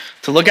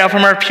 To look out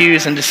from our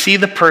pews and to see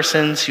the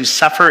persons who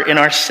suffer in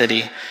our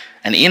city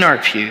and in our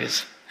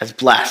pews as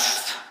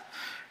blessed,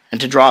 and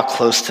to draw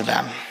close to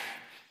them.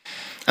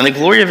 And the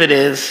glory of it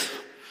is,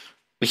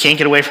 we can't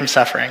get away from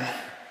suffering.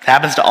 It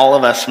happens to all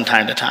of us from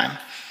time to time.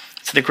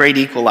 It's the great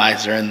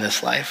equalizer in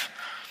this life.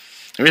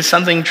 There is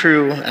something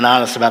true and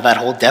honest about that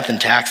whole death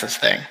and taxes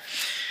thing.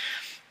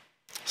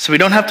 So we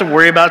don't have to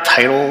worry about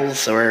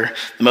titles or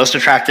the most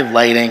attractive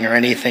lighting or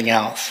anything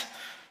else.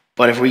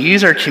 But if we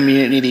use our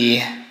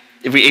community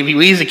if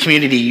we as a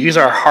community use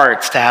our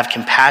hearts to have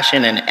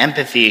compassion and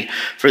empathy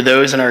for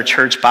those in our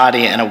church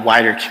body and a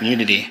wider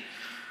community,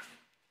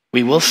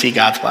 we will see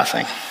God's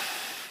blessing.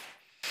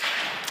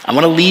 I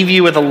want to leave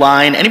you with a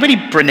line. Anybody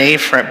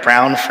Brene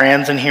Brown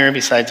fans in here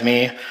besides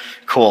me?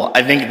 Cool.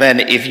 I think then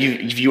if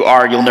you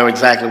are, you'll know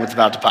exactly what's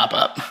about to pop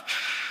up.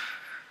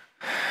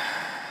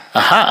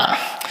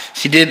 Aha.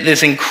 She did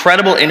this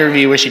incredible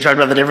interview where she talked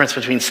about the difference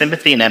between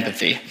sympathy and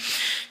empathy.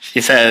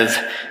 She says,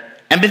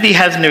 empathy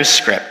has no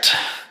script.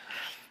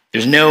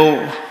 There's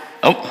no,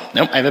 oh,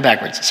 no, I have it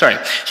backwards. Sorry.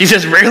 She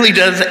says, rarely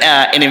does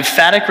an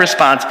emphatic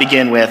response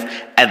begin with,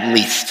 at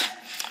least.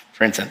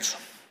 For instance,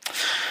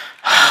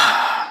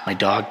 my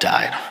dog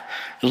died.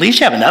 At least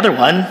you have another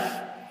one.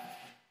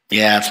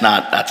 Yeah,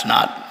 that's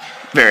not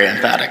very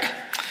emphatic.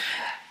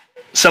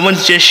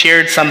 Someone's just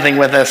shared something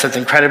with us that's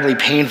incredibly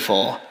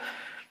painful,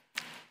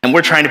 and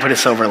we're trying to put a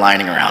silver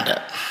lining around it.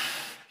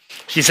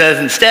 She says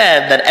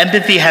instead that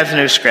empathy has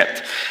no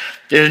script.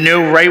 There's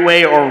no right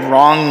way or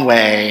wrong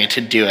way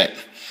to do it.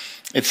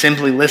 It's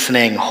simply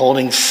listening,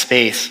 holding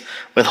space,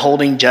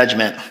 withholding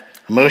judgment,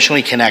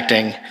 emotionally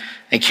connecting,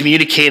 and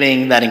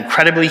communicating that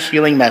incredibly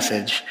healing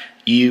message,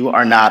 you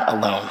are not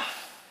alone.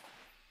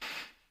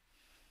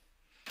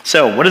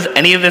 So, what does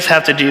any of this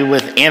have to do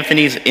with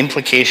Anthony's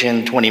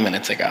implication 20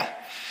 minutes ago?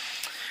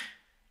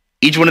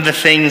 Each one of the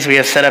things we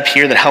have set up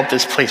here that help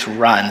this place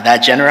run, that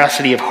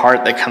generosity of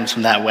heart that comes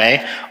from that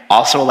way,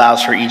 also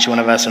allows for each one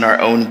of us in our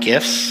own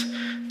gifts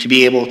to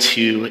be able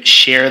to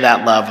share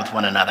that love with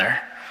one another.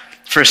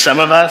 For some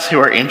of us who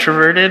are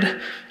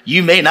introverted,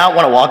 you may not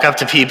want to walk up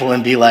to people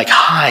and be like,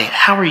 hi,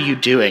 how are you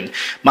doing?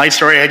 My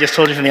story I just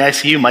told you from the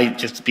ICU might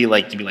just be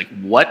like,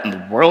 what in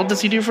the world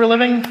does he do for a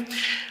living?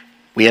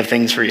 We have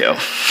things for you.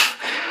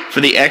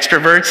 For the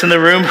extroverts in the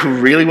room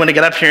who really want to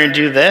get up here and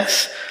do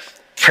this,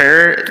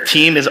 prayer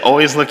team is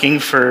always looking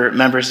for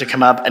members to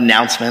come up,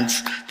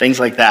 announcements, things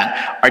like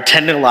that. Our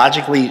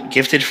technologically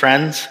gifted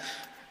friends,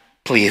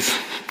 please,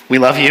 we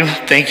love you,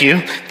 thank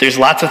you. There's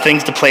lots of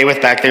things to play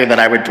with back there that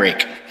I would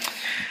break.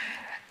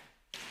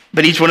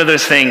 But each one of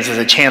those things is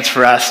a chance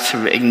for us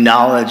to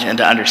acknowledge and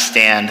to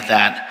understand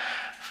that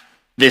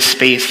this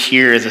space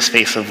here is a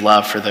space of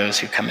love for those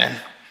who come in.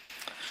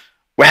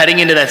 We're heading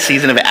into that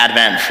season of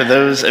Advent. For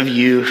those of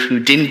you who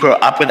didn't grow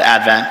up with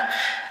Advent,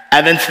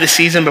 Advent's the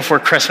season before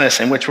Christmas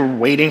in which we're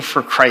waiting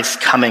for Christ's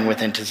coming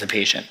with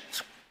anticipation.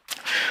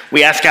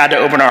 We ask God to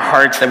open our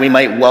hearts that we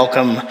might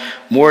welcome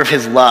more of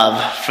his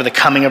love for the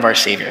coming of our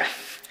Savior.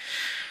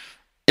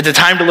 It's a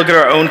time to look at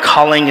our own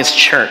calling as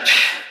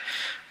church.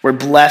 We're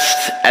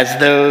blessed as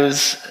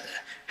those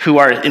who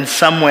are in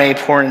some way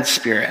poor in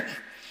spirit.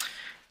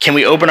 Can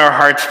we open our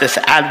hearts this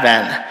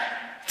Advent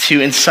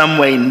to in some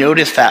way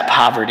notice that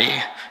poverty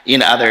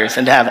in others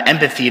and to have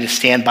empathy to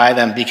stand by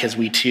them because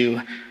we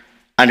too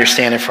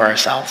understand it for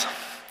ourselves?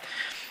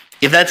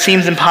 If that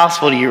seems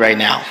impossible to you right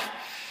now,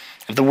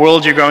 if the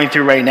world you're going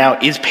through right now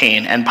is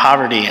pain and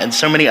poverty and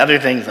so many other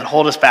things that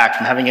hold us back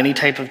from having any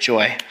type of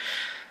joy,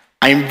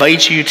 I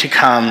invite you to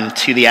come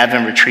to the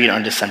Advent retreat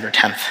on December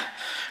 10th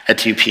at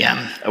 2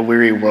 p.m. A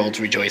weary world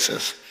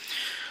rejoices.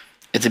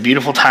 It's a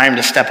beautiful time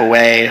to step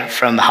away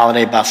from the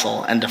holiday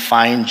bustle and to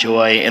find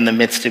joy in the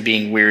midst of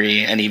being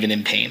weary and even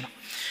in pain.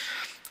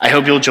 I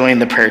hope you'll join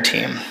the prayer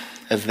team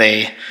as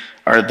they're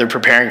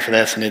preparing for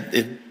this, and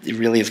it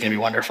really is going to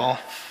be wonderful.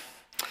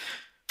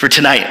 For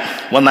tonight,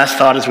 one last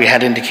thought as we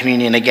head into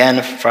communion,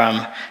 again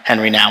from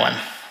Henry Nouwen.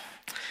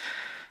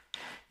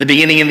 The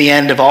beginning and the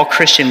end of all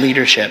Christian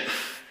leadership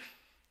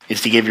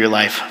is to give your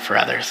life for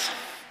others.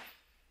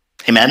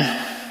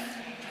 Amen?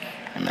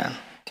 Amen.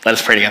 Let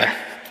us pray together.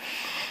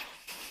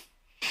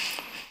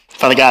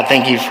 Father God,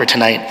 thank you for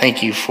tonight.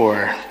 Thank you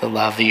for the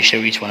love that you show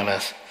each one of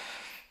us.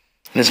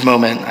 In this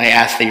moment, I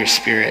ask that your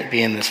Spirit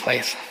be in this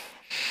place.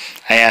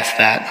 I ask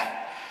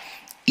that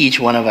each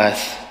one of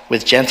us,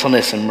 with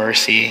gentleness and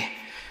mercy,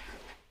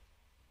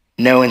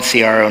 know and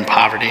see our own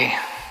poverty.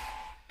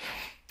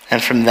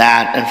 And from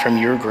that and from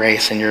your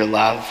grace and your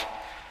love,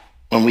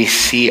 when we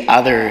see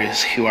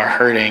others who are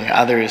hurting,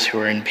 others who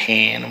are in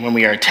pain, when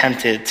we are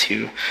tempted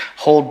to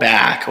hold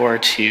back or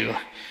to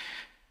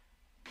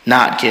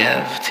not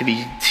give,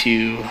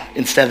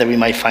 instead that we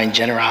might find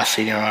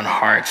generosity in our own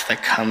hearts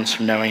that comes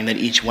from knowing that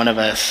each one of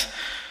us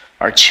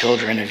are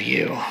children of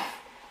you.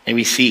 May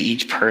we see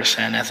each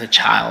person as a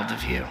child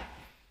of you.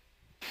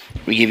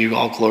 We give you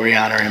all glory,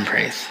 honor, and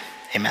praise.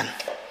 Amen.